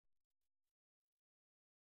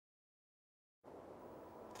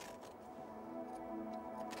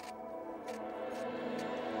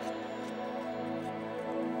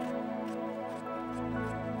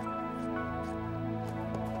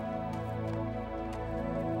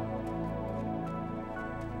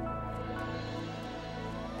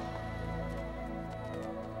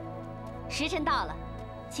时辰到了，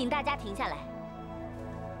请大家停下来。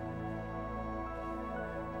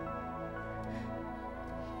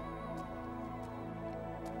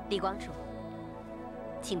李光楚，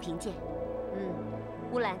请凭见。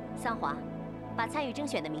乌兰、桑华，把参与征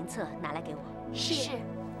选的名册拿来给我。是。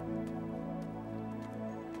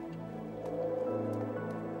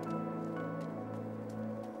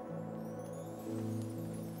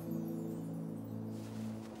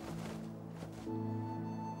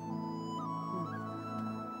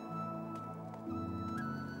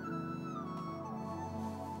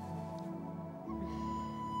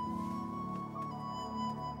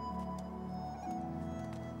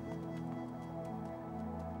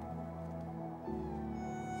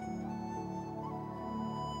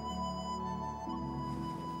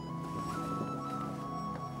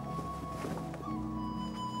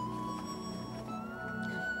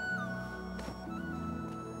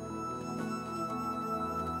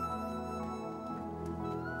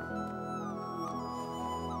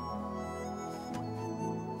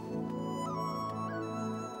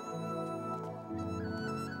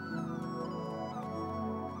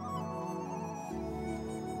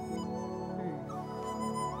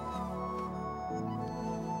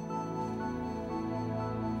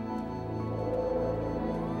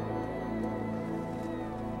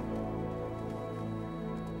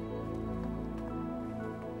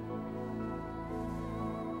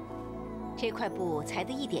 这块布裁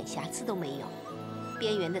得一点瑕疵都没有，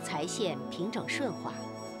边缘的裁线平整顺滑。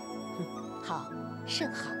好，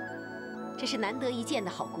甚好，这是难得一见的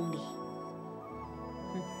好功力。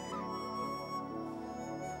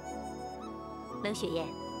冷雪燕，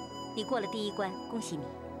你过了第一关，恭喜你。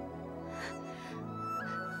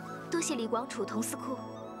多谢李广楚同司库。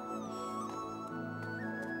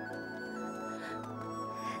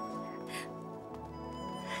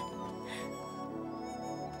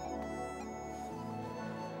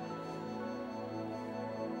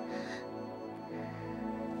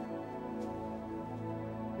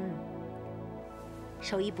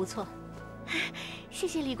 手艺不错，谢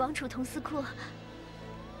谢李广楚同司库。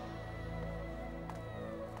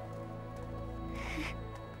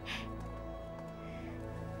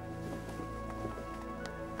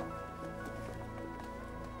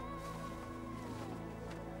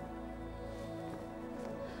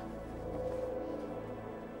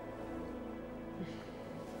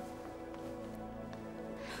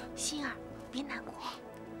心儿，别难过。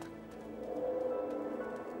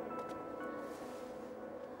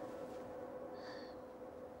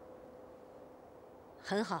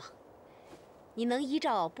 很好，你能依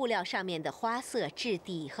照布料上面的花色、质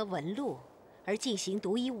地和纹路而进行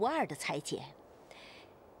独一无二的裁剪，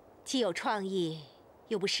既有创意，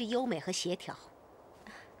又不失优美和协调。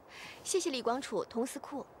谢谢李广楚同司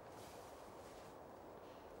库。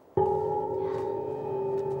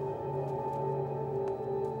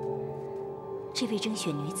这位甄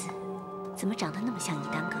选女子，怎么长得那么像以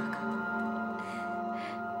丹格格？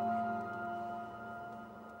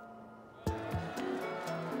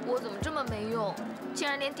 我怎么这么没用，竟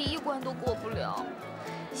然连第一关都过不了？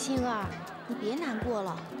星儿，你别难过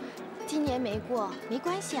了，今年没过没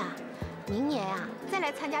关系啊，明年啊再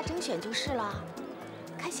来参加征选就是了，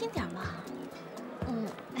开心点嘛。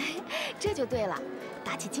这就对了，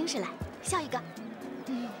打起精神来，笑一个。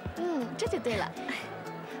这就对了。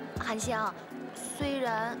韩香，虽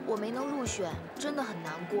然我没能入选，真的很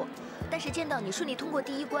难过，但是见到你顺利通过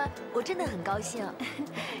第一关，我真的很高兴。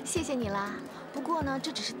谢谢你啦。 不过呢，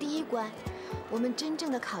这只是第一关，我们真正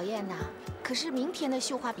的考验呢，可是明天的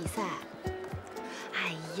绣花比赛。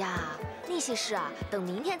哎呀，那些事啊，等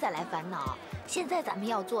明天再来烦恼。现在咱们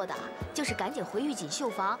要做的就是赶紧回御锦绣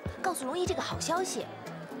房，告诉龙姨这个好消息。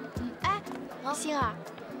星儿，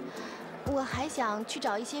我还想去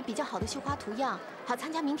找一些比较好的绣花图样，好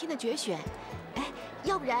参加明天的决选。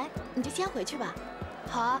要不然你就先回去吧。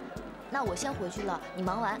好啊，那我先回去了，你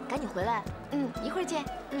忙完赶紧回来。一会儿见。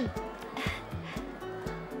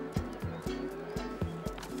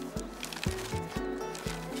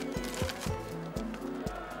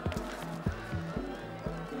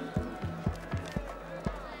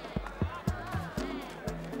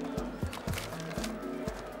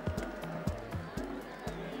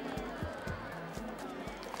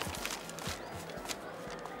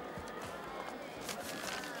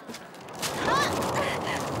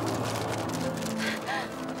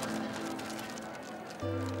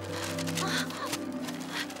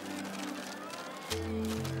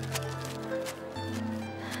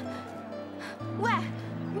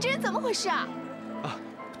怎么回事啊？啊，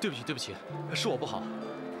对不起，对不起，是我不好。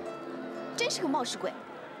真是个冒失鬼！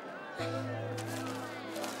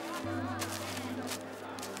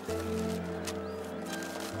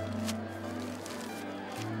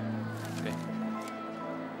给。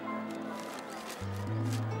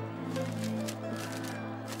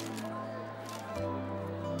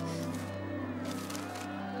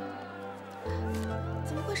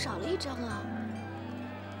怎么会少了一张啊？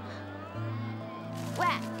喂，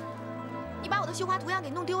你把我的绣花图样给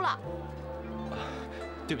弄丢了。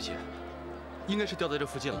对不起，应该是掉在这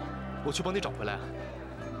附近了，我去帮你找回来。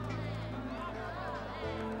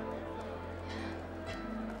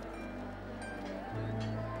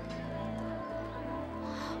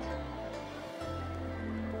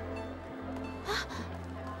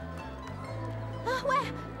喂，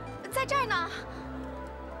在这儿呢。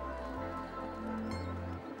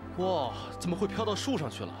哇，怎么会飘到树上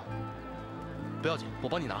去了？不要紧，我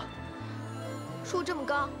帮你拿。树这么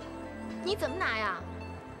高，你怎么拿呀？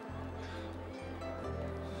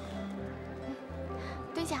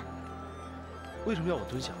蹲下。为什么要我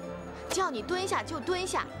蹲下？叫你蹲下就蹲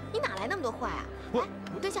下，你哪来那么多话呀？我来，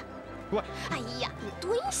蹲下。喂，哎呀，你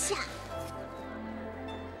蹲下。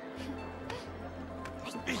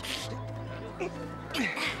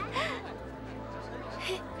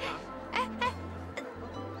哎，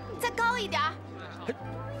再高一点儿。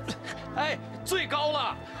哎，最高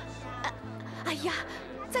了。哎呀，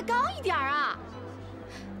再高一点儿啊！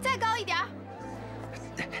再高一点儿。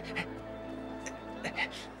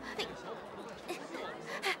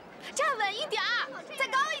站稳一点儿，再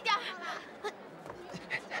高一点儿。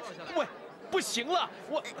喂，不行了，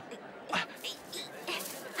我。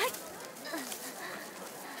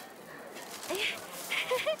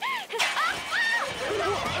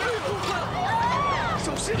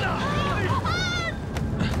小心呐！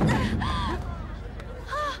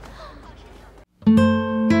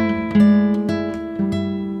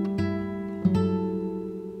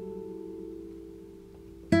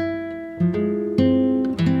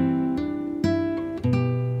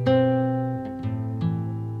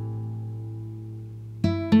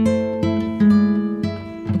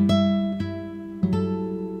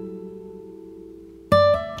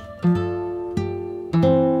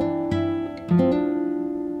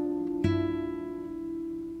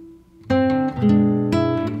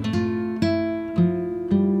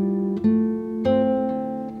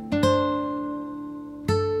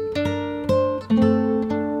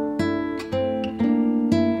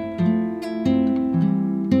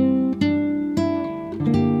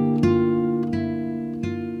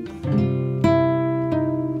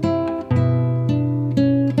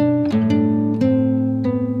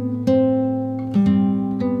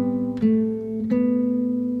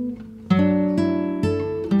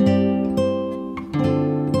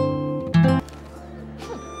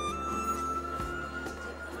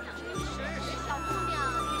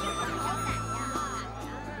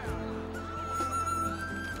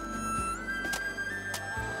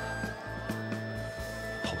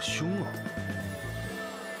凶啊！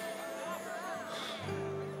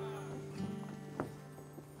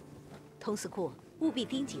佟司库，务必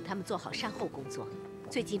盯紧他们做好善后工作。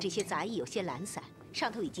最近这些杂役有些懒散，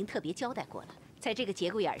上头已经特别交代过了，在这个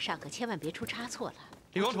节骨眼上可千万别出差错了。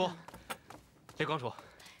李光楚，李光楚，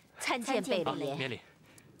参见贝勒爷。免礼。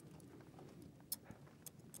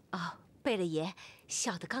哦，贝勒爷，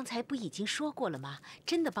小的刚才不已经说过了吗？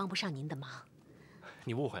真的帮不上您的忙。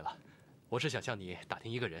你误会了，我是想向你打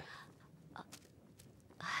听一个人。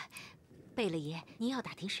贝勒爷，您要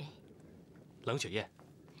打听谁？冷雪燕。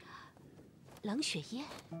冷雪燕。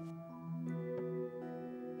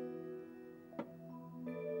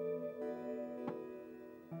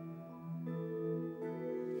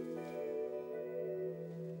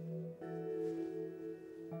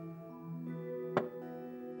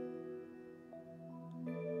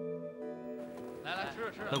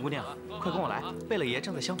冷姑娘，快跟我来，贝勒爷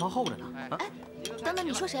正在厢房候着呢。啊，哎，等等，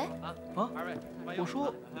你说谁？啊，我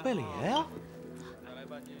说贝勒爷呀。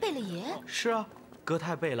贝勒爷？是啊，格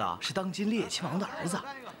泰贝勒是当今列亲王的儿子，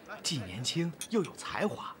既年轻又有才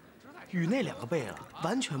华，与那两个贝勒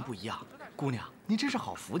完全不一样。姑娘，您真是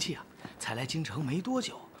好福气啊！才来京城没多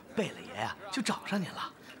久，贝勒爷呀就找上您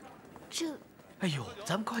了。这……哎呦，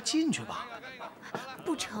咱们快进去吧。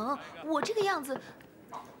不成，我这个样子。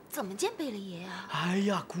怎么见贝勒爷呀？哎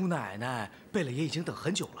呀，姑奶奶，贝勒爷已经等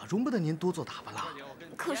很久了，容不得您多做打扮了。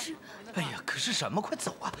可是，哎呀，可是什么？快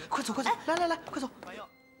走啊！快走，快走！来，快走！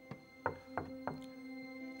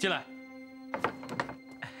进来。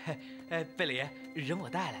哎，贝勒爷，人我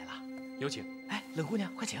带来了，有请。哎，冷姑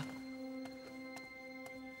娘，快请。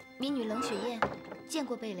民女冷雪燕见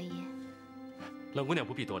过贝勒爷。冷姑娘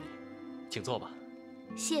不必多礼，请坐吧。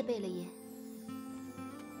谢贝勒爷。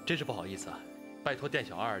真是不好意思啊。拜托店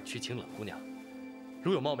小二去请冷姑娘。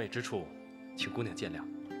如有冒昧之处，请姑娘见谅。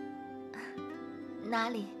哪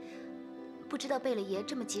里？不知道贝勒爷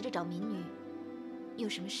这么急着找民女，有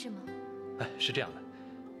什么事吗？哎，是这样的，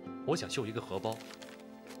我想绣一个荷包，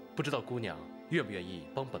不知道姑娘愿不愿意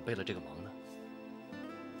帮本贝勒这个忙呢？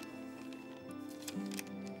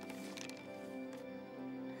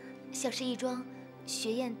小事一桩，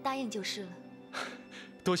雪雁答应就是了。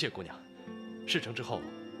多谢姑娘，事成之后，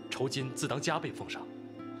酬金自当加倍奉上。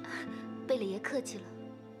贝勒爷客气了。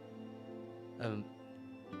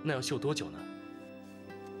那要绣多久呢？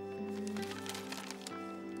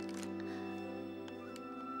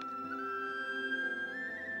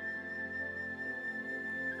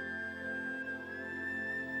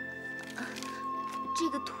这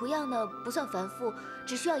个图样呢不算繁复，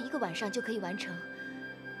只需要1个晚上就可以完成。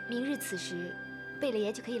明日此时，贝勒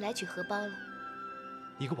爷就可以来取荷包了。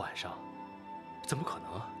1个晚上？怎么可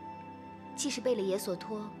能啊？既是贝勒爷所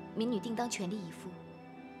托，民女定当全力以赴，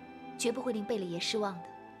绝不会令贝勒爷失望的。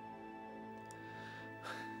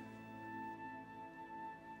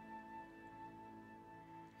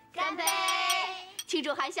干杯！庆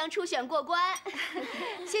祝韩香初选过关。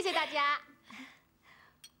谢谢大家。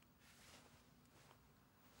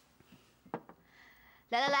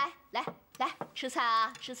来，吃菜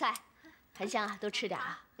啊，吃菜。韩香啊，多吃点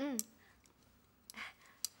啊。嗯。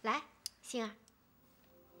来，星儿。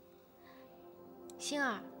星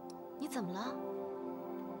儿，你怎么了？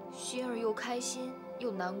星儿又开心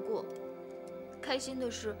又难过。开心的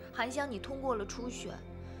是韩香你通过了初选，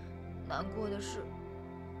难过的是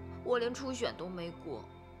我连初选都没过。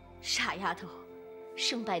傻丫头，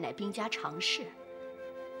胜败乃兵家常事。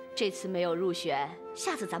这次没有入选，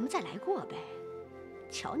下次咱们再来过呗。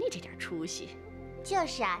瞧你这点出息。就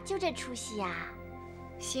是啊，就这出息呀。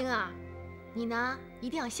星儿，你呢一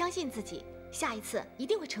定要相信自己，下一次一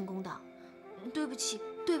定会成功的。对不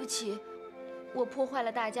起，我破坏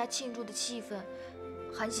了大家庆祝的气氛。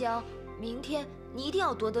韩香，明天你一定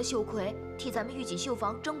要夺得秀魁，替咱们御锦绣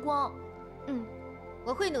房争光。嗯，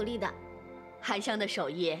我会努力的。韩香的手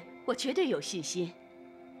艺，我绝对有信心。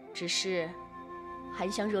只是，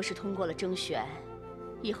韩香若是通过了征选，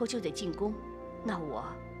以后就得进宫，那我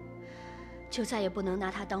就再也不能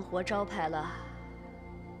拿她当活招牌了。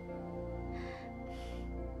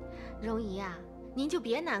荣姨呀，您就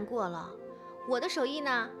别难过了。我的手艺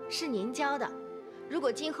呢是您教的，如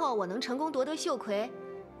果今后我能成功夺得秀魁，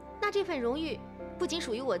那这份荣誉不仅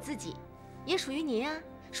属于我自己，也属于您啊，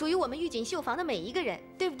属于我们御锦绣房的每一个人，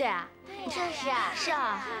对不对啊？就是啊，是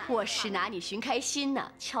啊，我是拿你寻开心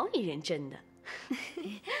呢，瞧你认真的。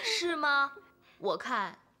是吗？我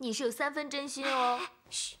看你是有3分真心哦。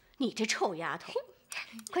嘘，你这臭丫头，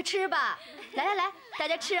快吃吧！来，大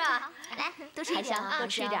家吃啊！来，多吃一点啊，多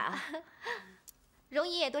吃一点啊！荣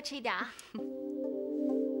姨也多吃一点啊！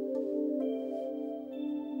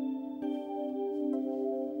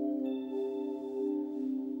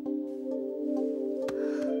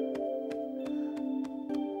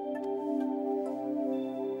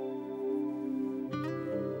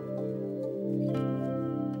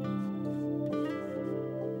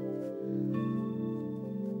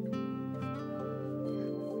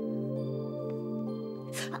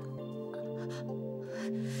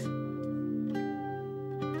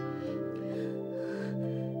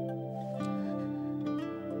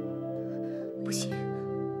不行，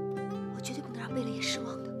我绝对不能让贝勒爷失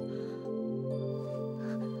望的。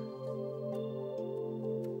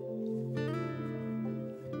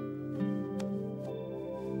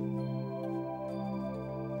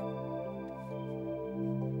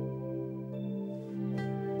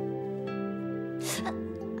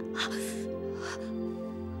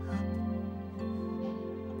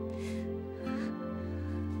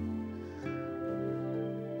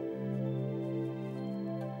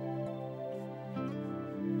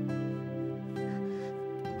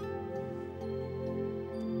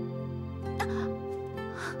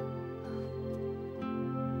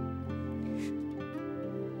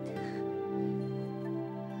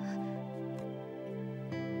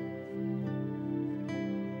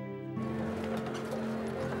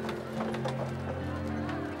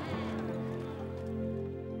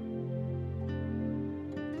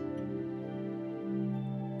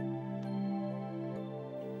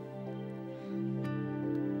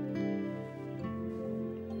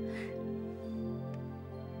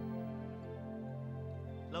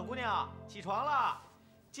冷姑娘，起床了！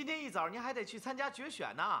今天一早您还得去参加决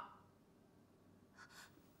选呢。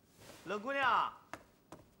冷姑娘，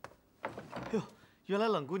哎呦，原来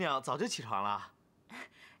冷姑娘早就起床了。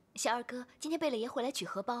小二哥，今天贝勒爷会来取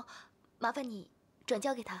荷包，麻烦你转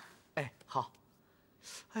交给他。哎，好。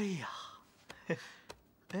哎呀，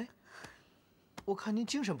哎，我看您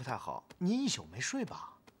精神不太好，您一宿没睡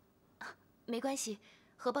吧？没关系，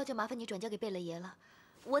荷包就麻烦你转交给贝勒爷了，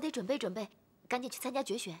我得准备准备，赶紧去参加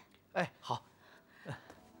决选。哎，好。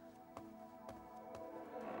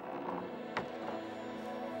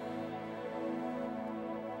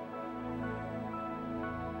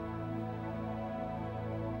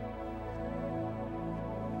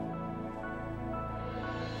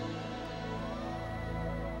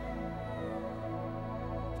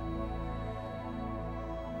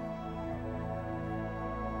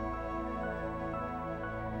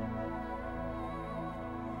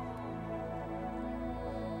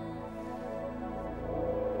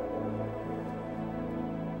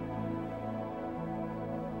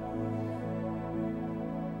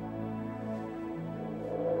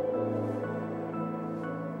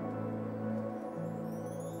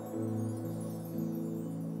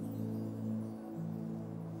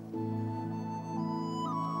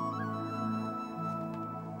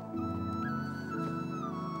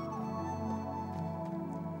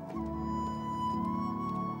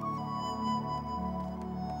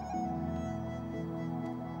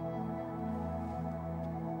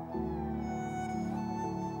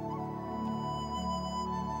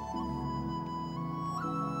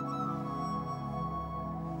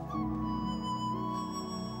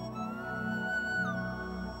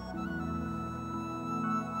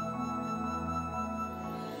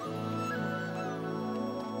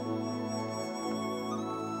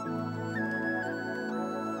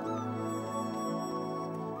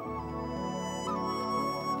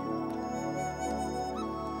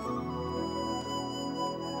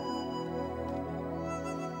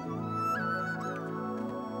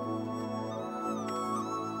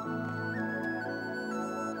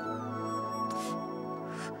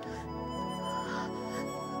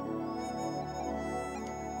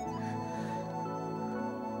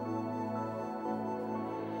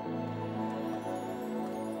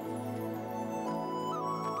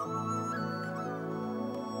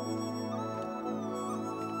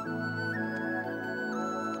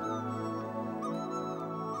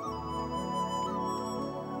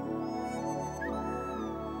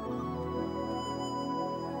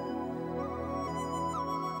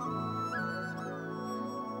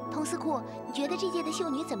佟司库，你觉得这届的秀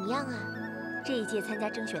女怎么样啊？这一届参加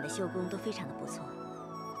征选的秀宫都非常的不错，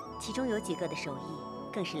其中有几个的手艺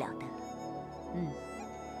更是了得。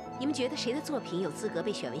你们觉得谁的作品有资格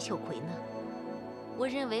被选为秀魁呢？我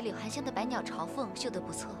认为柳含香的《百鸟朝凤》绣得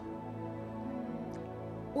不错。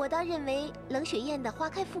我倒认为冷雪燕的《花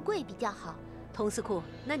开富贵》比较好。佟司库，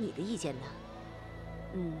那你的意见呢？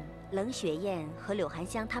冷雪燕和柳含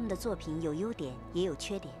香他们的作品有优点也有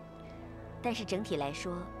缺点，但是整体来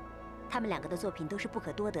说，他们两个的作品都是不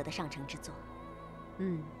可多得的上乘之作。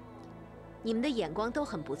你们的眼光都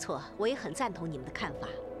很不错，我也很赞同你们的看法。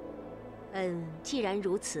既然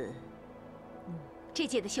如此，这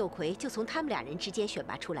届的秀魁就从他们俩人之间选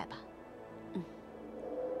拔出来吧。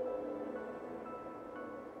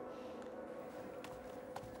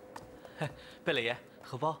贝勒爷，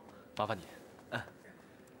荷包，麻烦你。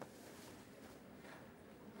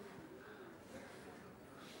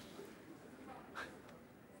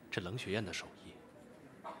这冷雪燕的手艺，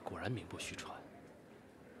果然名不虚传。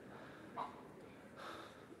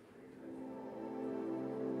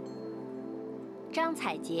张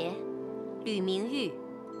彩洁、吕明玉、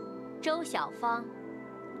周小芳、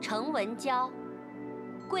程文娇、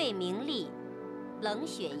桂明丽、冷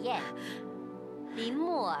雪燕、林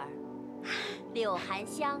木儿、柳含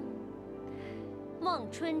香、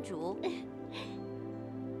孟春竹。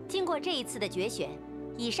经过这一次的决选，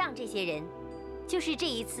以上这些人就是这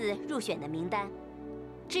一次入选的名单。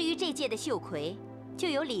至于这届的秀魁，就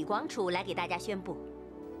由李广楚来给大家宣布。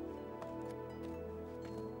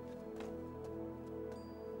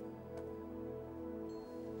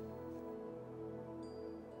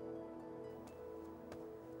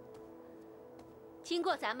经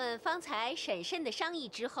过咱们方才审慎的商议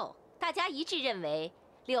之后，大家一致认为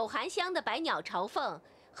柳含香的《百鸟朝凤》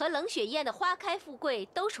和冷雪燕的《花开富贵》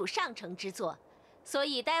都属上乘之作，所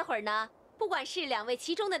以待会儿呢，不管是两位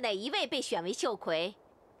其中的哪一位被选为秀魁，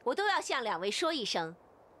我都要向两位说一声，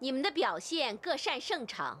你们的表现各擅胜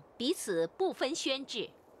场，彼此不分轩轾。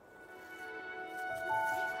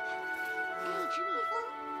一只蜜蜂。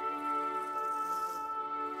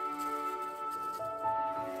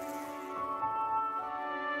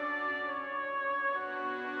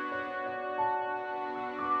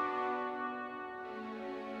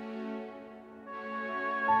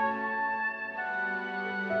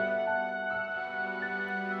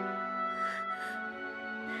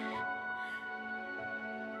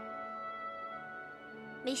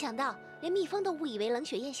没想到连蜜蜂都误以为冷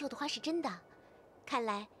雪雁绣的花是真的，看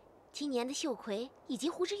来今年的秀葵已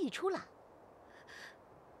经呼之欲出了。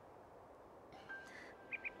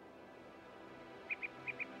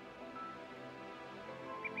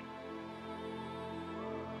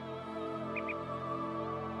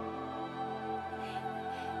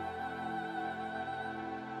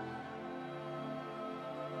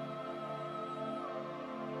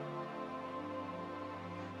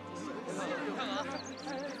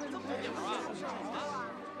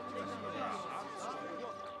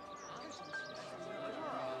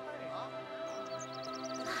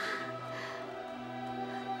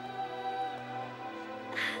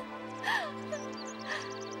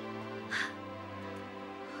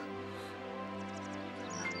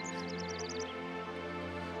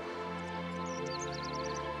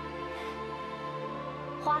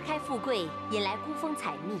花开富贵引来孤蜂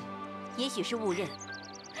采蜜，也许是误认；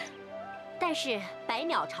但是百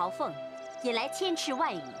鸟朝凤引来千翅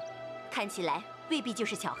万羽，看起来未必就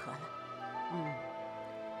是巧合了。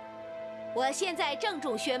我现在郑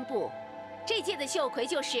重宣布，这届的秀葵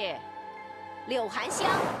就是柳含香。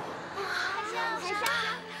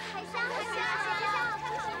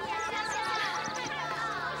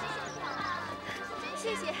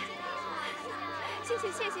谢谢，谢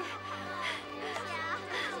谢，谢谢，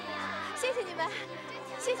谢谢你们，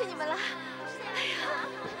谢谢你们了。哎呀，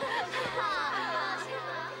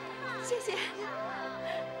谢谢。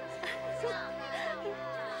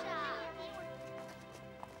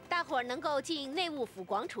大伙儿能够进内务府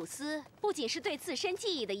广处司，不仅是对自身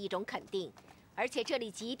技艺的一种肯定，而且这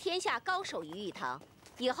里集天下高手于一堂。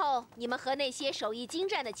以后你们和那些手艺精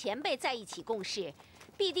湛的前辈在一起共事，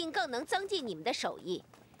必定更能增进你们的手艺。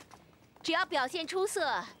只要表现出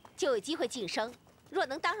色，就有机会晋升。若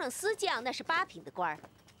能当上司将，那是8品的官儿；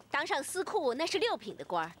当上司库，那是6品的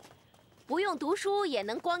官儿。不用读书也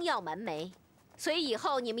能光耀门楣，所以以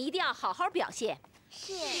后你们一定要好好表现。是。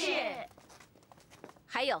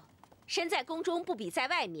还有，身在宫中不比在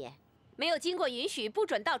外面，没有经过允许不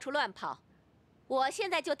准到处乱跑。我现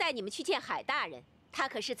在就带你们去见海大人，他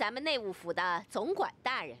可是咱们内务府的总管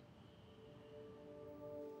大人。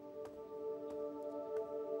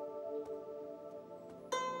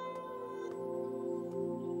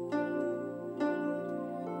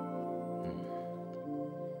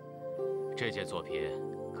这件作品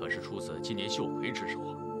可是出自今年秀葵之手。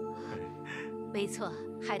没错，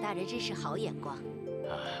海大人真是好眼光。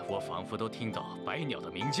我仿佛都听到百鸟的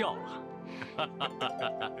鸣叫了。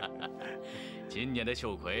今年的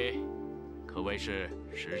秀葵可谓是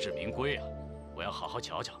实至名归啊！我要好好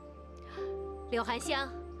瞧瞧。柳含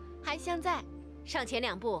香，含香在，上前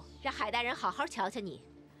2步，让海大人好好瞧瞧你。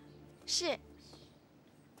是。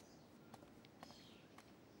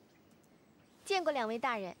见过2位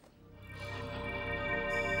大人。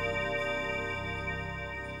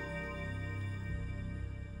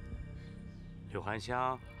柳含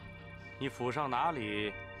香，你府上哪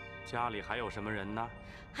里？家里还有什么人呢？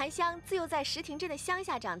含香自幼在石亭镇的乡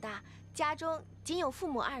下长大，家中仅有父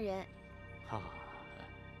母2人。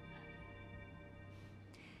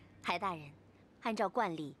海大人，按照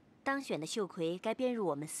惯例，当选的秀葵该编入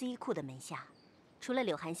我们司仪库的门下。除了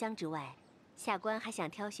柳含香之外，下官还想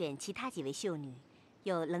挑选其他几位秀女，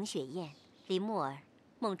有冷雪雁、林木儿、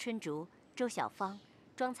孟春竹、周小芳、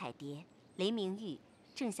庄彩蝶、雷明玉、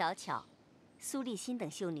郑小巧、苏丽欣等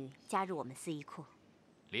秀女加入我们司仪库。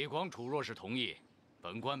李广楚若是同意，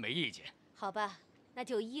本官没意见。好吧，那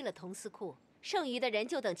就依了同司库，剩余的人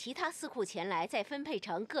就等其他司库前来，再分配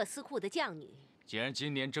成各司库的将女。既然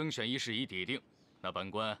今年征选一事已抵定，那本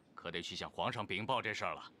官可得去向皇上禀报这事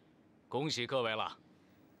儿了。恭喜各位了。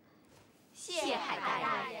谢海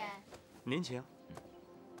大人。您请。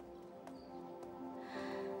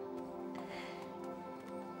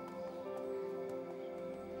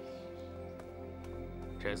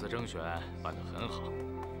这次征选办得很好，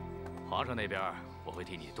皇上那边我会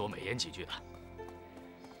替你多美言几句的。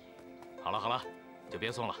好了好了，就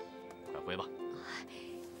别送了，快回吧。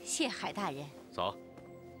谢海大人。走。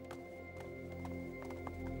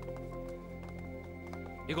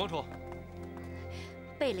李广楚。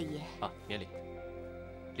贝勒爷。啊，免礼。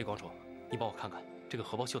李广楚，你帮我看看这个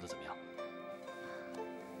荷包绣的怎么样？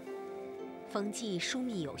缝迹疏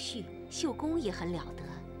密有序，绣工也很了得。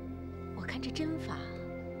我看这针法，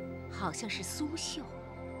好像是苏绣。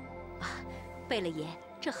啊，贝勒爷，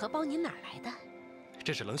这荷包您哪儿来的？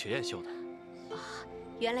这是冷雪雁绣的。啊，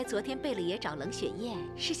原来昨天贝勒爷找冷雪雁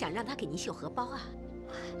是想让她给您绣荷包啊。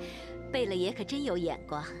贝勒爷可真有眼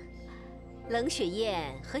光。冷雪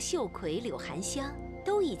雁和秀葵、柳含香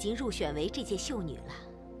都已经入选为这届秀女了。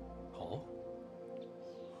哦。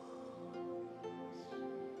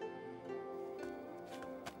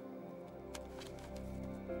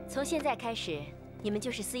从现在开始，你们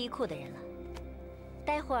就是司仪库的人了。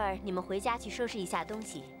待会儿你们回家去收拾一下东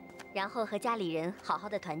西，然后和家里人好好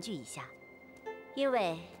的团聚一下。因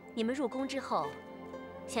为你们入宫之后，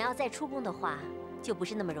想要再出宫的话，就不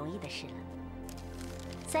是那么容易的事了。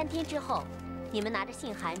3天之后，你们拿着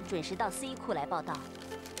信函准时到司仪库来报到。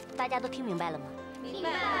大家都听明白了吗？明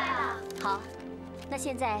白了。好，那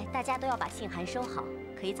现在大家都要把信函收好，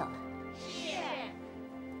可以走了。是。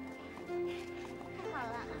太好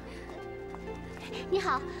了。你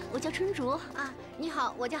好，我叫春竹啊。你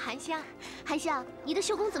好，我叫韩香。韩香，你的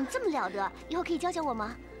绣工怎么这么了得？以后可以教教我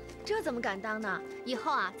吗？这怎么敢当呢？以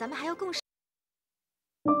后啊，咱们还要共事。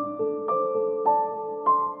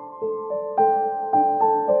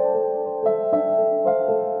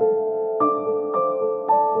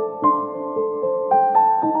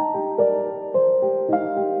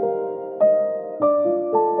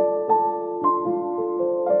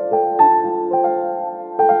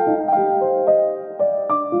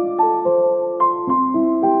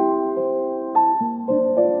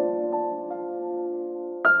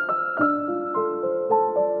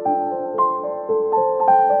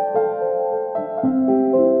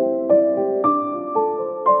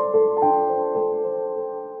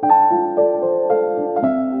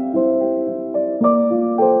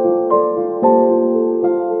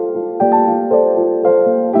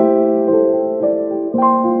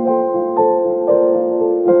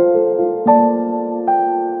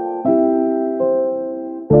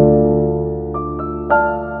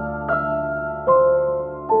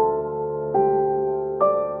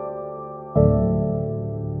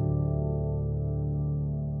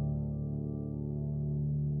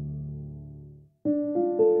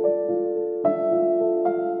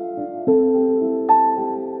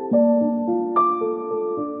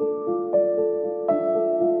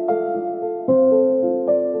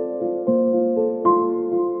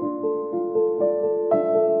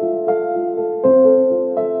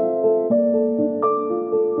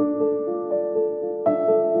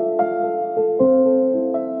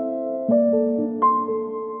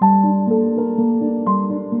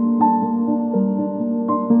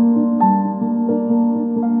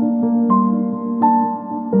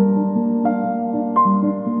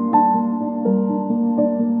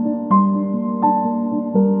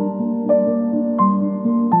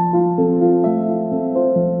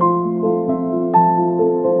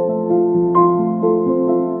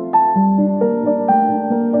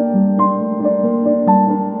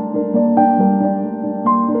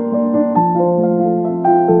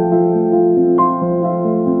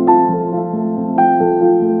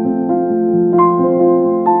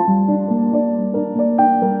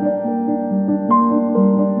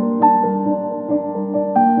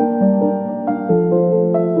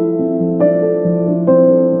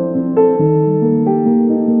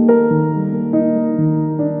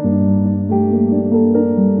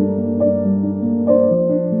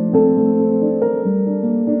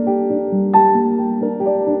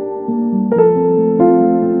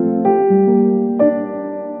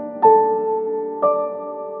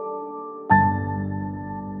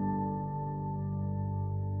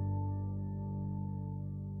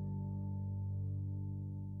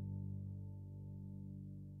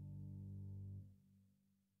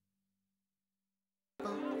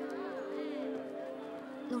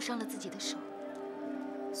弄伤了自己的手，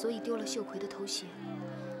所以丢了秀葵的头衔，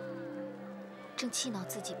正气恼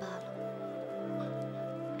自己罢了。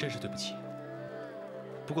真是对不起。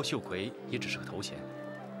不过秀葵也只是个头衔，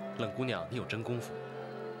冷姑娘你有真功夫，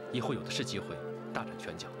以后有的是机会大展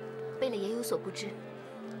拳脚。贝勒爷有所不知，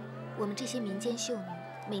我们这些民间秀女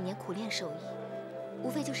每年苦练手艺，无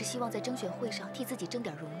非就是希望在征选会上替自己争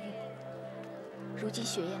点荣誉。如今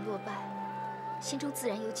雪雁落败，心中自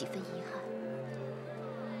然有几分遗憾，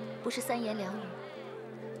不是3言2语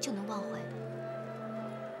就能忘怀的。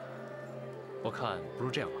我看不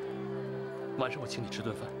如这样吧，晚上我请你吃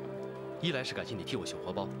顿饭，一来是感谢你替我绣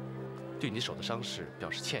荷包，对你手的伤势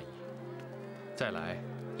表示歉意；再来，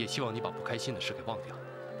也希望你把不开心的事给忘掉，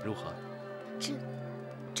如何？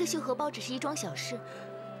这绣荷包只是一桩小事，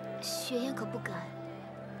雪雁可不敢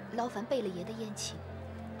劳烦贝勒爷的宴请。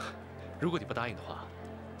如果你不答应的话，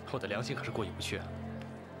我的良心可是过意不去啊。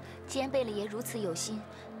既然贝勒爷如此有心，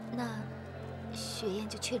那雪雁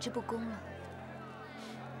就却之不恭了。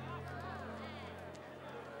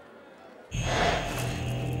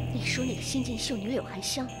你说那个新晋秀女柳含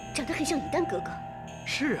香长得很像以丹格格。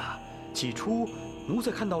是啊，起初奴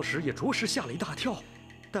才看到时也着实吓了一大跳，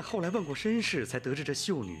但后来问过身世，才得知这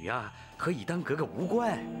秀女呀和以丹格格无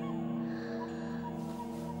关。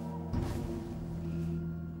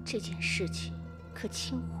这件事情可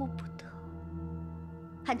轻忽不得。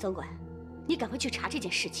韩总管，你赶快去查这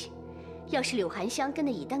件事情。要是柳含香跟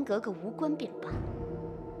那以丹格格无关便罢，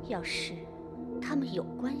要是他们有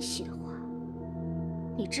关系的话，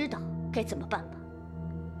你知道该怎么办吧？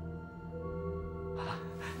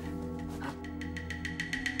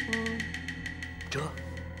这。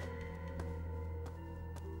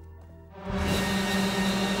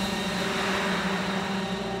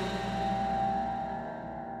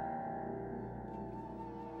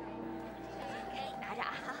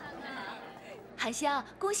 含香，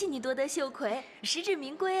恭喜你夺得秀魁，实至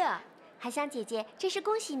名归啊！含香姐姐，真是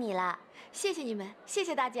恭喜你了！谢谢你们，谢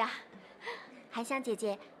谢大家。含香姐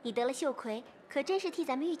姐，你得了秀魁，可真是替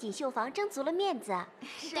咱们御锦绣房争足了面子。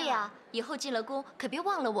对呀，以后进了宫可别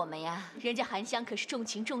忘了我们呀。人家含香可是重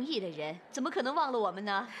情重义的人，怎么可能忘了我们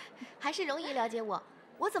呢？还是容姨了解我，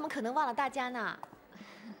我怎么可能忘了大家呢？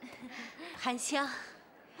含香，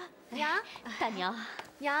娘，大娘，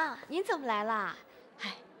娘，您怎么来了？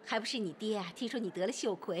哎。 还不是你爹啊！听说你得了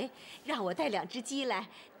秀魁，让我带2只鸡来，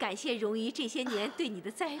感谢荣姨这些年对你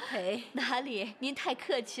的栽培。哪里，您太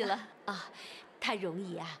客气了啊！他荣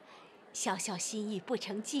姨啊，小小心意不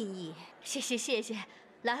成敬意。谢谢谢谢，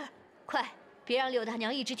兰儿，快别让柳大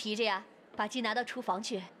娘一直提着呀，把鸡拿到厨房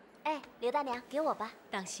去。哎，刘大娘，给我吧。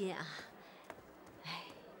当心啊！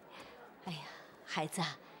哎呀，孩子，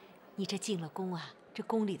你这进了宫啊，这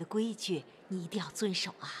宫里的规矩你一定要遵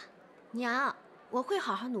守啊。娘。 我会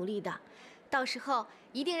好好努力的，到时候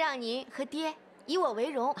一定让您和爹以我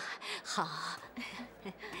为荣。好。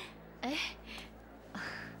哎，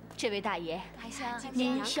这位大爷，含香，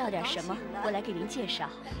您需要点什么？我来给您介绍。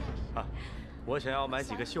啊，我想要买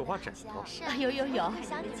几个绣花枕头。有，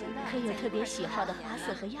可有特别喜好的花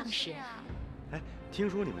色和样式？哎，听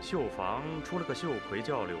说你们绣房出了个绣魁，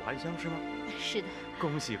叫柳含香是吗？是的。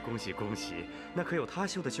恭喜恭喜恭喜！那可有她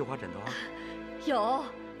绣的绣花枕头啊？有。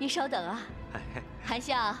 您稍等啊，含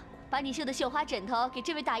香，把你绣的绣花枕头给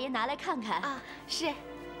这位大爷拿来看看啊。是，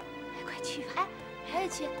快去吧。哎，我也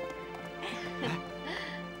去。哎，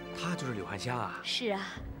她就是柳含香啊？是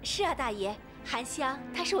啊，大爷，含香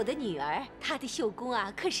她是我的女儿，她的绣工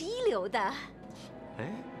啊可是一流的。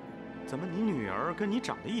哎，怎么你女儿跟你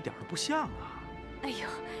长得一点都不像啊？哎呦，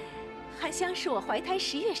含香是我怀胎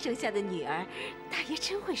10月生下的女儿，大爷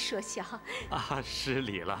真会说笑啊，失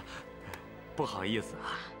礼了。 不好意思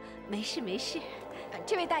啊，没事没事。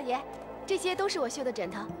这位大爷，这些都是我绣的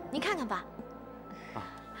枕头，您看看吧。啊，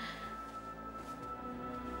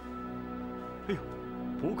哎呦，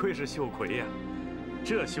不愧是秀魁呀，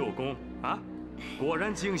这绣工啊，果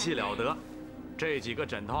然精细了得。这几个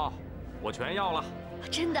枕头我全要了。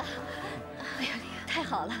真的？哎呀，太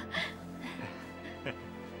好了。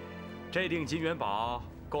这锭金元宝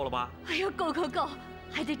够了吧？哎呦，够，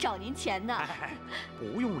还得找您钱呢。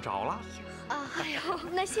不用找了。 啊，哎呦，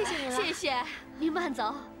那谢谢您了。谢谢，您慢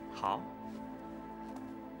走。好。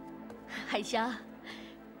含香，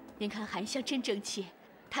您看含香真争气，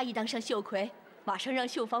她一当上秀魁，马上让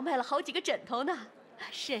绣房卖了好几个枕头呢。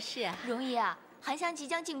是啊，荣姨啊，含香即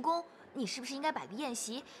将进宫，你是不是应该摆个宴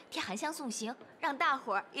席，替含香送行，让大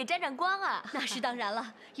伙儿也沾沾光啊？那是当然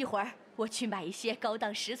了，一会儿我去买一些高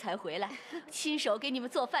档食材回来，亲手给你们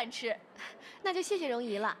做饭吃。那就谢谢荣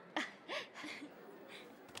姨了。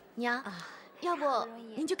娘。 要不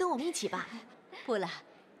您就跟我们一起吧。不了，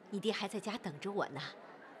你爹还在家等着我呢。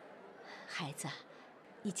孩子，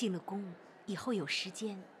你进了宫以后有时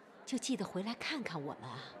间，就记得回来看看我们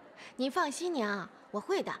啊。您放心，娘，我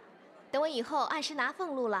会的。等我以后按时拿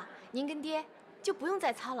俸禄了，您跟爹就不用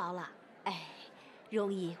再操劳了。哎，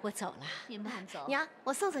容姨，我走了，您慢走。娘，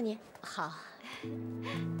我送送您。好。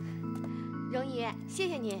容姨，谢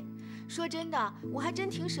谢您。说真的，我还真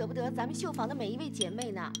挺舍不得咱们绣房的每一位姐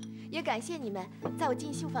妹呢。 也感谢你们，在我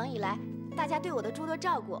进绣房以来，大家对我的诸多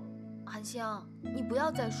照顾。含香，你不要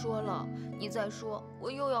再说了，你再说我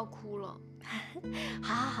又要哭了。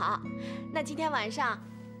好，那今天晚上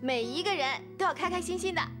每一个人都要开开心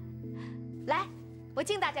心的。来，我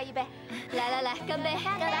敬大家一杯。来，干杯！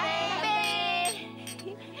干杯！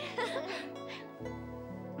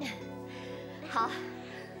好，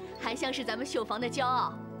含香是咱们绣房的骄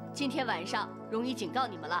傲。今天晚上，容姨警告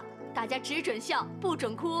你们了。 大家只准笑，不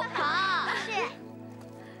准哭。好，是。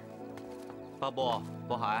八部、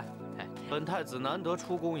渤海，本太子难得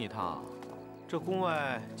出宫一趟，这宫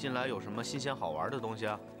外近来有什么新鲜好玩的东西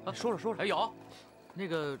啊？说说。哎，有，那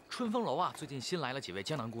个春风楼啊，最近新来了几位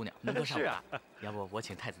江南姑娘，能歌善舞。是啊，要不我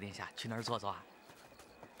请太子殿下去那儿坐坐啊？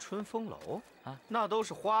春风楼啊，那都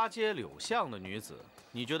是花街柳巷的女子，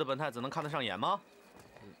你觉得本太子能看得上眼吗？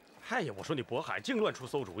哎呀，我说你渤海净乱出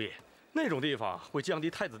馊主意。 那种地方会降低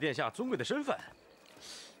太子殿下尊贵的身份。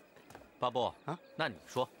八部啊，那你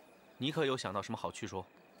说，你可有想到什么好去处？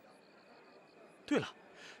对了，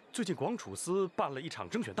最近广储司办了一场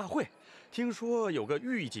征选大会，听说有个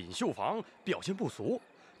御锦绣房表现不俗，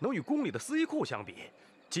能与宫里的司仪库相比。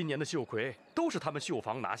今年的绣魁都是他们绣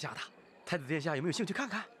房拿下的。太子殿下有没有兴趣看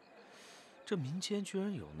看？这民间居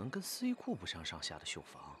然有能跟司仪库不相上下的绣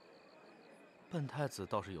房，本太子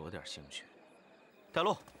倒是有点兴趣。带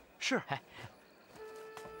路。是。哎。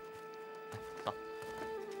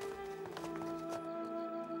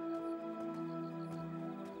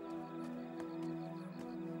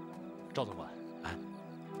 赵总管，哎，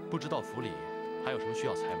不知道府里还有什么需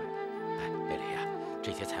要采买的？哎，贝雷呀，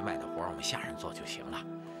这些采买的活我们下人做就行了。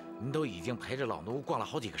您都已经陪着老奴逛了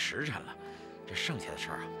好几个时辰了，这剩下的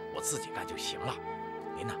事儿啊，我自己干就行了。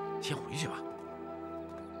您呢，先回去吧。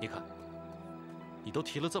你看，你都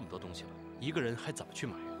提了这么多东西了，一个人还怎么去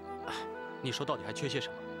买啊？你说到底还缺些什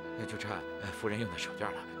么？那就差夫人用的手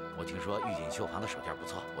绢了。我听说御锦绣房的手绢不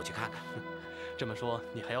错，我去看看。 这么说，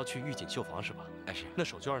你还要去御锦绣房是吧？哎，是。那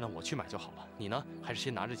手绢呢，我去买就好了。你呢，还是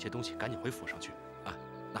先拿着这些东西赶紧回府上去。啊，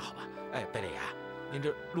那好吧。哎，贝雷呀，您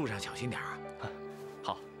这路上小心点啊。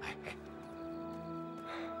好。哎哎。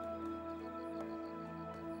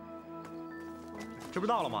这不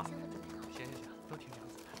到了吗？先生都挺娘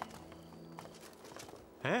子。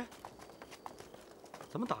哎，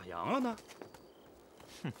怎么打烊了呢？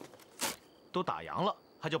哼，都打烊了，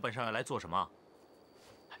还叫本少爷来做什么？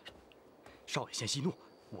 少爷先息怒，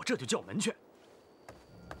我这就叫门去。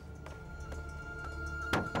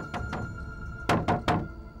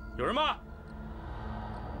有人吗？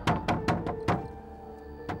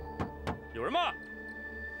有人吗？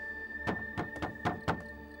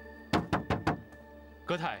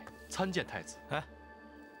阁太参见太子。哎，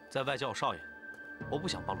在外叫我少爷，我不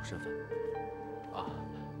想暴露身份。啊，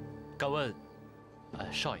敢问，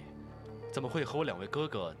少爷，怎么会和我两位哥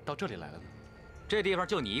哥到这里来了呢？这地方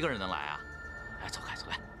就你一个人能来啊？ 哎，走开，走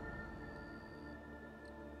开！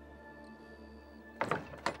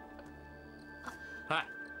哎，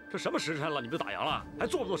这什么时辰了，你们就打烊了，还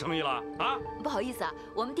做不做生意了啊？不好意思啊，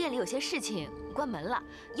我们店里有些事情关门了，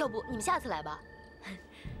要不你们下次来吧。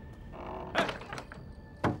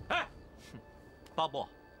哎，八部，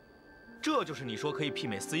这就是你说可以媲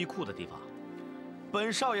美司仪库的地方。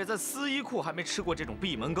本少爷在司仪库还没吃过这种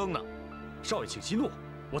闭门羹呢。少爷请息怒，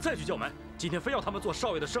我再去叫门。今天非要他们做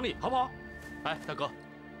少爷的生意，好不好？ 哎，大哥，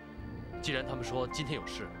既然他们说今天有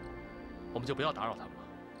事，我们就不要打扰他们了，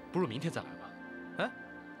不如明天再来吧。哎，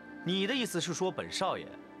你的意思是说本少爷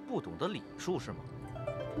不懂得礼数是吗？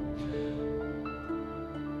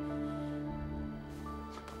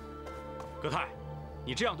葛太，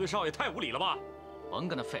你这样对少爷太无礼了吧？甭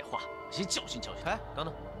跟他废话，先教训教训。哎，等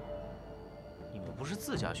等，你们不是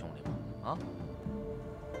自家兄弟吗？啊，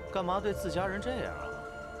干嘛对自家人这样啊？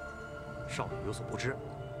少爷有所不知。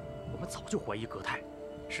 我们早就怀疑葛太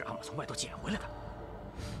是阿玛从外头捡回来的。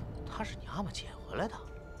他是你阿玛捡回来的，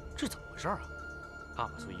这怎么回事啊？阿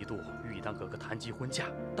玛虽一度与以丹格格谈及婚嫁，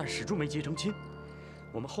但始终没结成亲。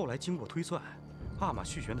我们后来经过推算，阿玛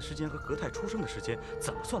续弦的时间和葛太出生的时间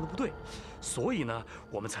怎么算都不对，所以呢，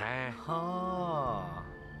我们才……啊，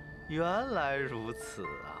原来如此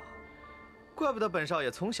啊！怪不得本少爷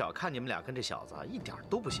从小看你们俩跟这小子一点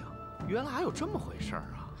都不像，原来还有这么回事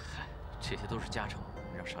啊！嗨，这些都是家丑。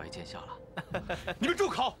 让少爷见笑了。你们住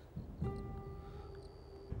口！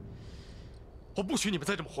我不许你们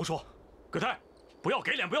再这么胡说。葛太，不要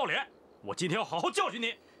给脸不要脸！我今天要好好教训你。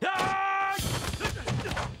呀！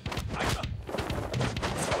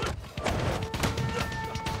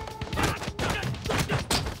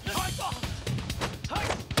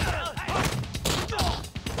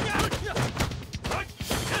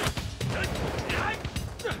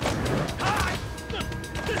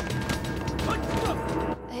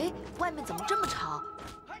外面怎么这么吵？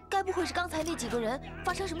该不会是刚才那几个人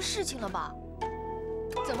发生什么事情了吧？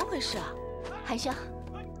怎么回事啊？韩香，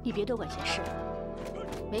你别多管闲事。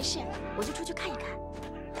没事，我就出去看一看。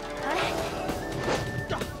哎。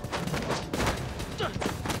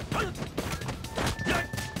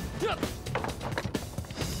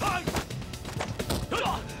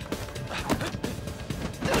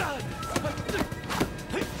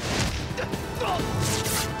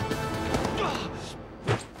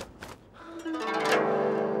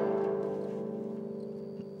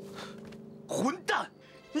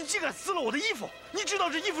撕了我的衣服！你知道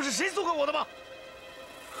这衣服是谁送给我的吗？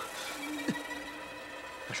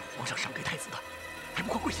那是皇上赏给太子的，还不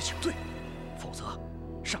快跪下请罪！否则，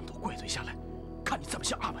上头跪罪下来，看你怎么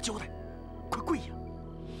向阿玛交代！快跪呀！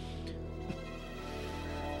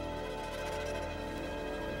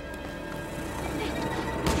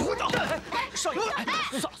混蛋！少爷，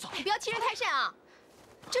算了，不要欺人太甚啊！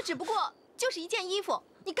这只不过就是一件衣服，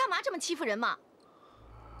你干嘛这么欺负人嘛？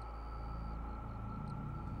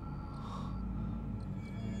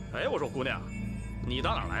哎，我说姑娘，你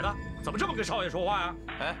到哪儿来的？怎么这么跟少爷说话呀？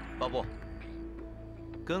哎，老布，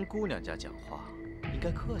跟姑娘家讲话应该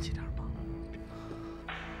客气点嘛。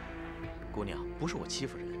姑娘，不是我欺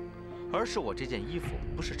负人，而是我这件衣服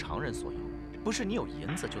不是常人所有，不是你有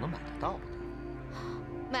银子就能买得到的。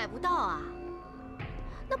买不到啊？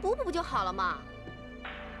那补补不就好了吗？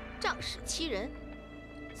仗势欺人，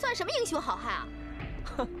算什么英雄好汉啊？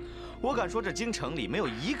哼，我敢说这京城里没有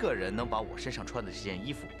一个人能把我身上穿的这件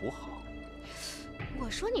衣服补好。我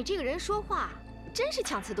说你这个人说话真是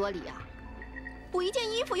强词夺理啊！补一件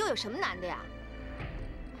衣服又有什么难的呀？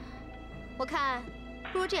我看，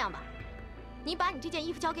不如这样吧，你把你这件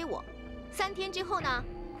衣服交给我，3天之后呢，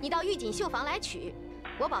你到御锦绣房来取，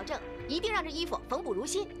我保证一定让这衣服缝补如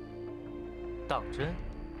新。当真？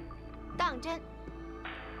当真。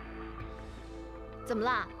怎么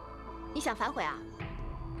啦？你想反悔啊？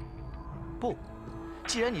不，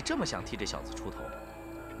既然你这么想替这小子出头，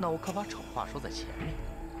那我可把丑话说在前面。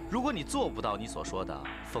如果你做不到你所说的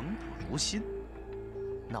缝补如新，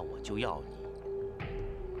那我就要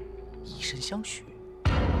你以身相许。